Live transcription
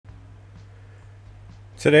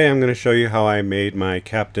Today I'm going to show you how I made my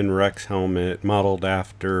Captain Rex helmet modeled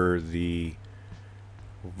after the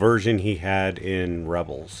version he had in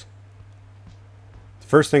Rebels. The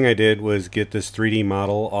first thing I did was get this 3D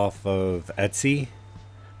model off of Etsy.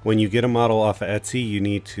 When you get a model off of Etsy, you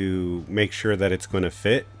need to make sure that it's going to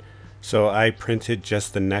fit. So I printed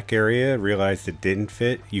just the neck area, realized it didn't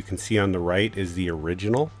fit. You can see on the right is the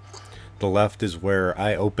original. The left is where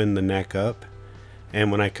I opened the neck up. And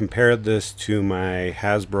when I compared this to my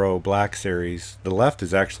Hasbro Black Series, the left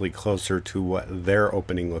is actually closer to what their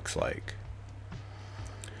opening looks like.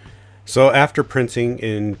 So after printing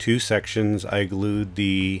in two sections, I glued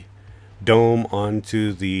the dome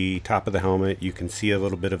onto the top of the helmet. You can see a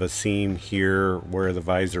little bit of a seam here where the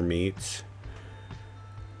visor meets.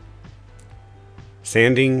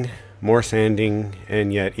 Sanding, more sanding,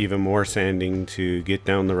 and yet even more sanding to get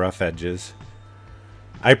down the rough edges.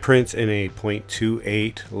 I print in a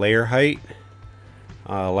 0.28 layer height.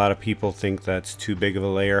 A lot of people think that's too big of a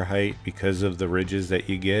layer height because of the ridges that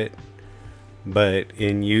you get. But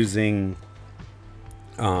in using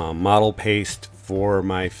model paste for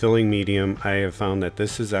my filling medium, I have found that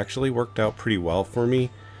this has actually worked out pretty well for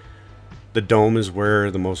me. The dome is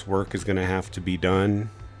where the most work is going to have to be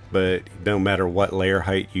done. But no matter what layer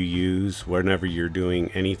height you use, whenever you're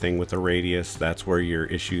doing anything with a radius, that's where your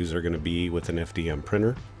issues are going to be with an FDM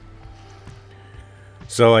printer.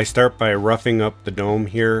 So I start by roughing up the dome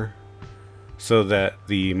here so that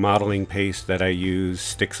the modeling paste that I use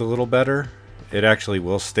sticks a little better. It actually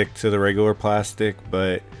will stick to the regular plastic,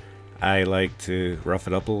 but I like to rough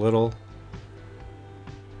it up a little.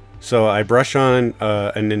 So I brush on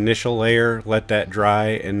an initial layer, let that dry,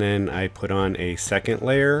 and then I put on a second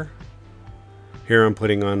layer. Here I'm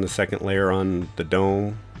putting on the second layer on the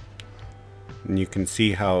dome. And you can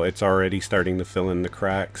see how it's already starting to fill in the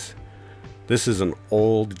cracks. This is an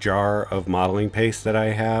old jar of modeling paste that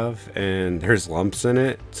I have, and there's lumps in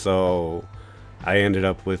it. So I ended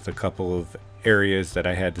up with a couple of areas that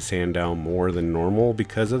I had to sand down more than normal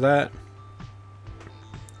because of that.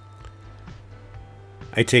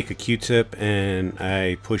 I take a Q-tip and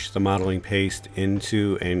I push the modeling paste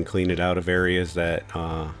into and clean it out of areas that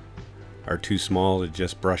are too small to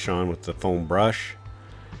just brush on with the foam brush.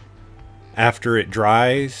 After it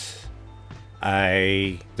dries,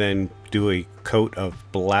 I then do a coat of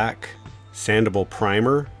black sandable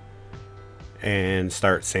primer and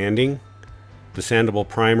start sanding. The sandable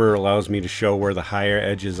primer allows me to show where the higher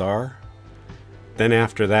edges are. Then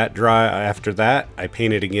after that I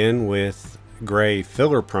paint it again with gray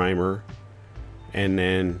filler primer and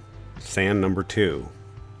then sand number 2.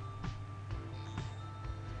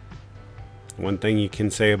 One thing you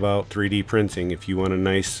can say about 3D printing, if you want a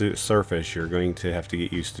nice surface, you're going to have to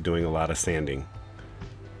get used to doing a lot of sanding.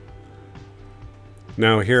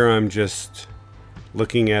 Now here I'm just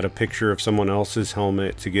looking at a picture of someone else's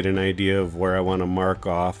helmet to get an idea of where I want to mark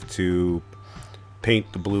off to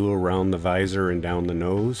paint the blue around the visor and down the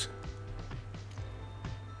nose.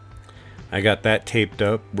 I got that taped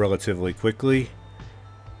up relatively quickly,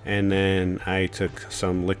 and then I took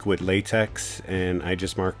some liquid latex and I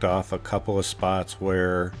just marked off a couple of spots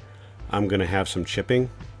where I'm going to have some chipping.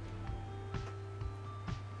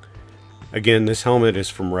 Again, this helmet is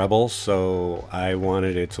from Rebels, so I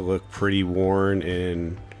wanted it to look pretty worn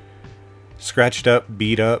and scratched up,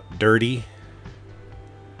 beat up, dirty.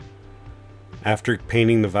 After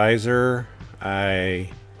painting the visor,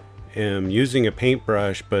 I am using a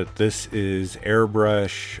paintbrush, but this is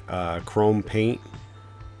airbrush chrome paint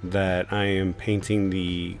that I am painting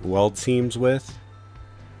the weld seams with.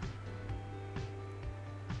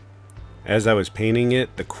 As I was painting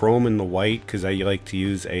it, the chrome and the white, because I like to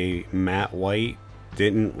use a matte white,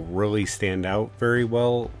 didn't really stand out very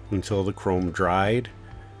well until the chrome dried.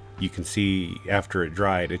 You can see after it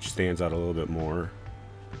dried it stands out a little bit more.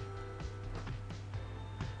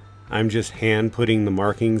 I'm just hand putting the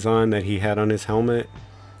markings on that he had on his helmet.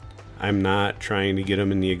 I'm not trying to get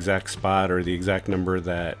them in the exact spot or the exact number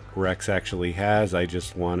that Rex actually has. I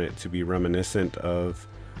just want it to be reminiscent of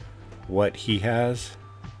what he has.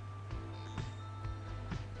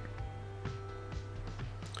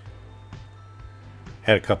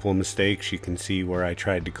 Had a couple of mistakes. You can see where I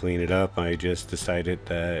tried to clean it up. I just decided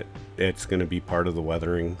that it's going to be part of the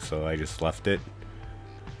weathering, so I just left it.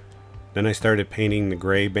 Then I started painting the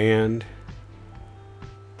gray band.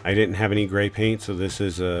 I didn't have any gray paint, so this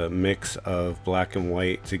is a mix of black and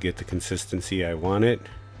white to get the consistency I wanted.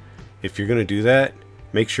 If you're going to do that,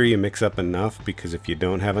 make sure you mix up enough, because if you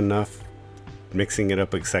don't have enough, mixing it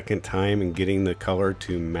up a second time and getting the color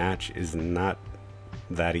to match is not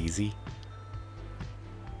that easy.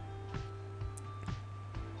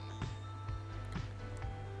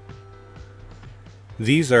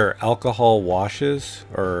 These are alcohol washes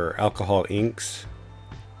or alcohol inks.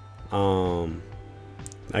 I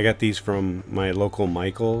got these from my local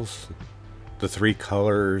Michaels. The three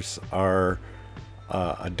colors are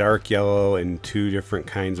a dark yellow and two different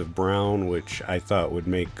kinds of brown, which I thought would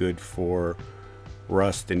make good for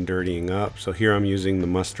rust and dirtying up. So here I'm using the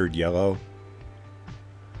mustard yellow,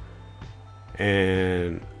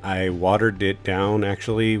 and I watered it down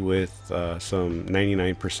actually with some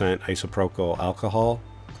 99% isopropyl alcohol.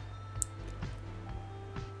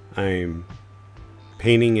 I'm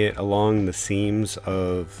painting it along the seams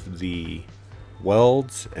of the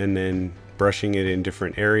welds and then brushing it in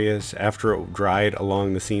different areas. After it dried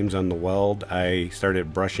along the seams on the weld, I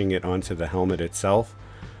started brushing it onto the helmet itself.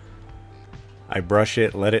 I brush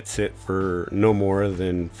it, let it sit for no more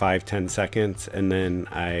than 5-10 seconds, and then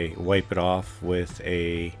I wipe it off with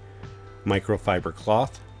a microfiber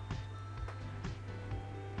cloth.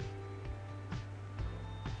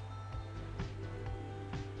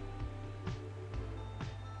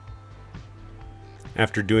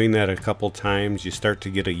 After doing that a couple times, you start to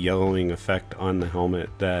get a yellowing effect on the helmet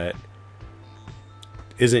that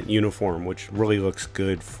isn't uniform, which really looks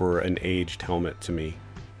good for an aged helmet to me.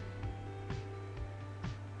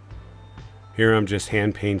 Here I'm just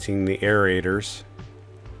hand painting the aerators.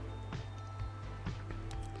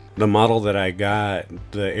 The model that I got,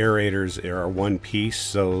 the aerators are one piece,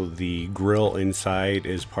 so the grill inside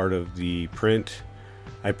is part of the print.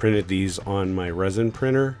 I printed these on my resin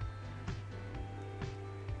printer.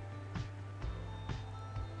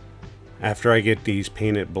 After I get these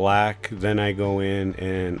painted black, then I go in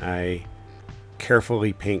and I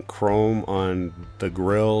carefully paint chrome on the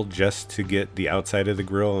grill just to get the outside of the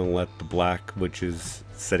grill and let the black, which is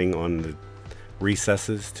sitting on the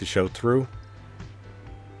recesses, to show through.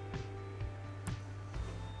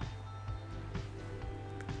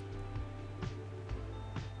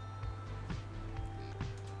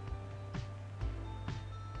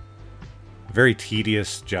 Very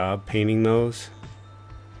tedious job painting those.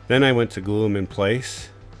 Then I went to glue them in place.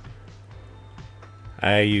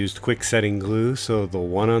 I used quick setting glue, so the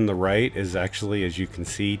one on the right is actually, as you can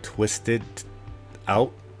see, twisted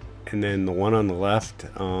out, and then the one on the left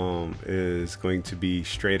is going to be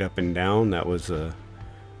straight up and down. That was a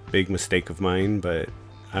big mistake of mine, but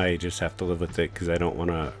I just have to live with it because I don't want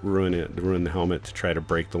to ruin the helmet to try to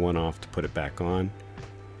break the one off to put it back on.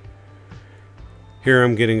 Here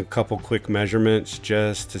I'm getting a couple quick measurements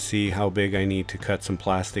just to see how big I need to cut some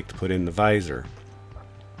plastic to put in the visor.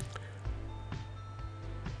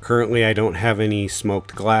 Currently I don't have any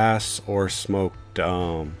smoked glass or smoked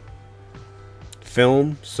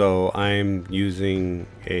film, so I'm using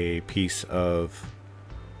a piece of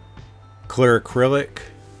clear acrylic.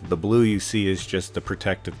 The blue you see is just the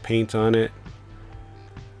protective paint on it.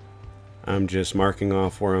 I'm just marking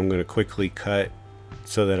off where I'm going to quickly cut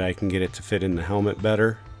so that I can get it to fit in the helmet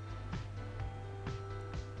better.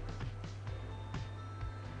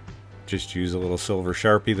 Just use a little silver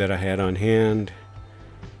Sharpie that I had on hand.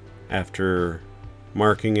 After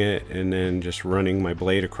marking it and then just running my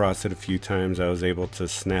blade across it a few times, I was able to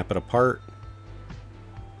snap it apart.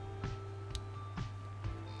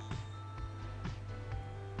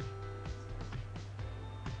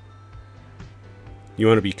 You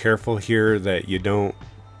want to be careful here that you don't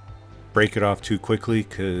break it off too quickly,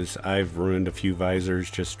 because I've ruined a few visors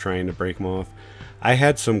just trying to break them off. I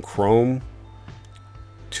had some chrome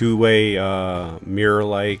two-way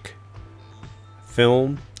mirror-like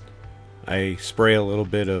film. I spray a little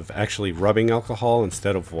bit of actually rubbing alcohol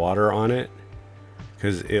instead of water on it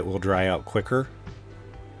because it will dry out quicker.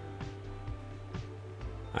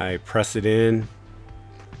 I press it in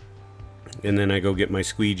and then I go get my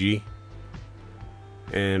squeegee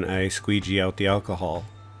and I squeegee out the alcohol.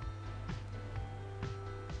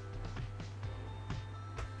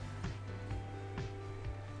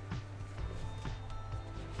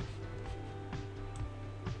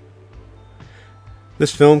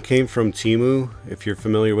 This film came from Temu, if you're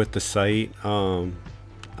familiar with the site. I'm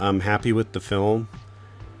happy with the film.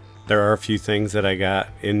 There are a few things that I got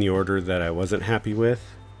in the order that I wasn't happy with.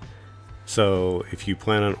 So if you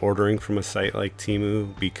plan on ordering from a site like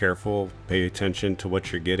Temu, be careful, pay attention to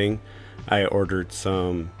what you're getting. I ordered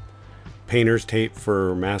some painter's tape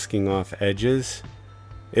for masking off edges.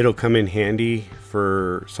 It'll come in handy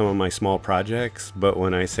for some of my small projects, but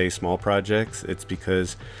when I say small projects, it's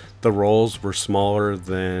because the rolls were smaller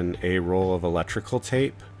than a roll of electrical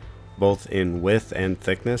tape, both in width and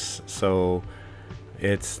thickness, so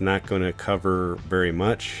it's not going to cover very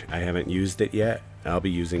much. I haven't used it yet. I'll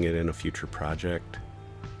be using it in a future project.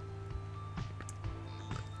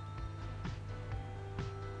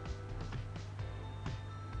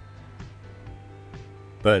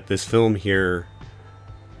 But this film here,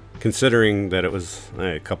 considering that it was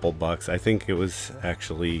a couple bucks, I think it was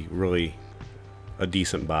actually really a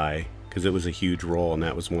decent buy, because it was a huge roll and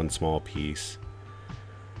that was one small piece.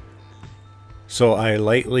 So I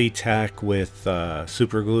lightly tack with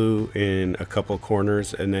super glue in a couple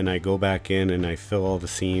corners, and then I go back in and I fill all the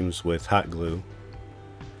seams with hot glue.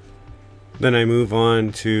 Then I move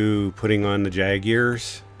on to putting on the jag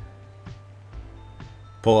ears.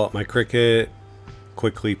 Pull out my Cricut,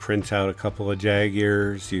 quickly print out a couple of jag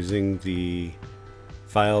ears using the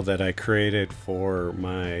file that I created for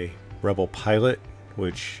my Rebel Pilot,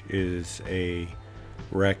 which is a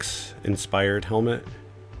Rex inspired helmet.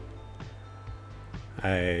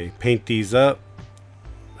 I paint these up.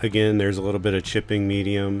 Again, there's a little bit of chipping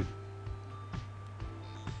medium.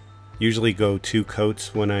 Usually go 2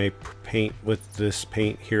 coats when I paint with this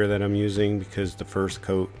paint here that I'm using, because the first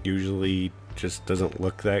coat usually just doesn't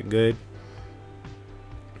look that good.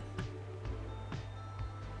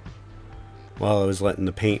 While I was letting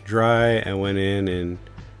the paint dry, I went in and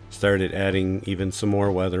started adding even some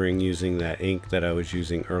more weathering using that ink that I was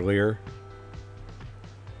using earlier.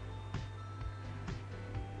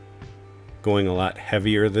 Going a lot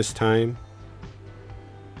heavier this time,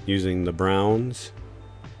 using the browns.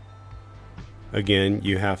 Again,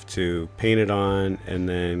 you have to paint it on and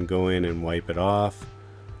then go in and wipe it off.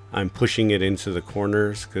 I'm pushing it into the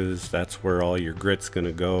corners because that's where all your grit's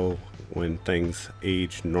gonna go when things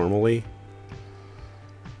age normally.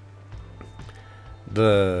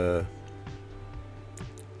 The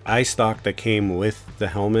eye stalk that came with the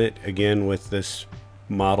helmet, again with this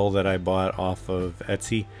model that I bought off of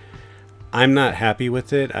Etsy, I'm not happy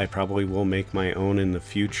with it. I probably will make my own in the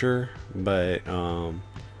future, but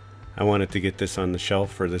I wanted to get this on the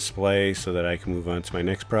shelf for display so that I can move on to my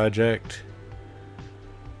next project.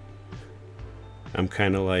 I'm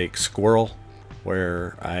kind of like Squirrel,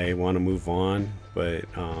 where I want to move on, but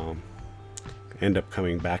end up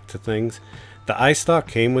coming back to things. The eye stalk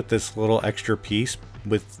came with this little extra piece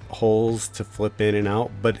with holes to flip in and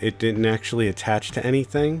out, but it didn't actually attach to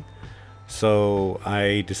anything. So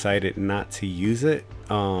I decided not to use it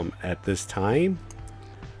at this time.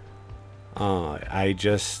 I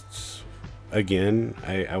just, again,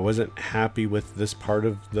 I wasn't happy with this part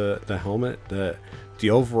of the helmet. The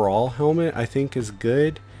overall helmet I think is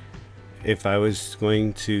good. If I was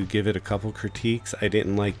going to give it a couple critiques, I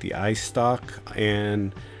didn't like the eye stalk,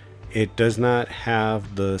 and it does not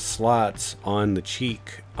have the slots on the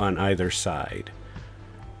cheek on either side.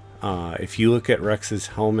 If you look at Rex's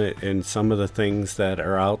helmet and some of the things that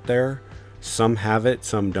are out there, some have it,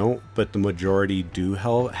 some don't, but the majority do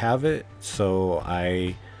have it. So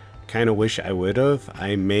I kind of wish I would have.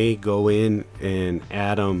 I may go in and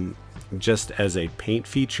add them just as a paint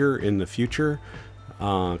feature in the future,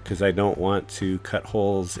 because I don't want to cut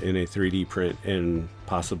holes in a 3D print and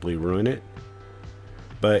possibly ruin it.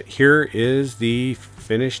 But here is the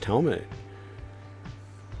finished helmet.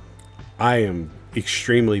 I am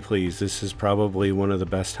extremely pleased. This is probably one of the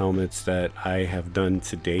best helmets that I have done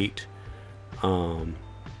to date.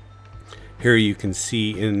 Here you can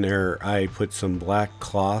see in there I put some black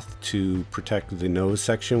cloth to protect the nose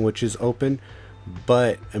section, which is open,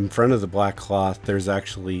 but in front of the black cloth there's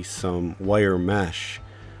actually some wire mesh,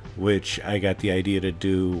 which I got the idea to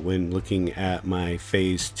do when looking at my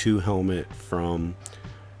Phase 2 helmet from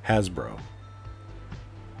Hasbro.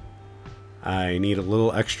 I need a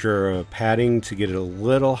little extra padding to get it a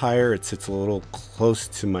little higher. It sits a little close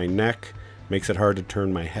to my neck, makes it hard to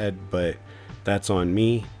turn my head, but that's on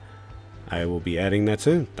me. I will be adding that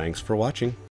soon. Thanks for watching.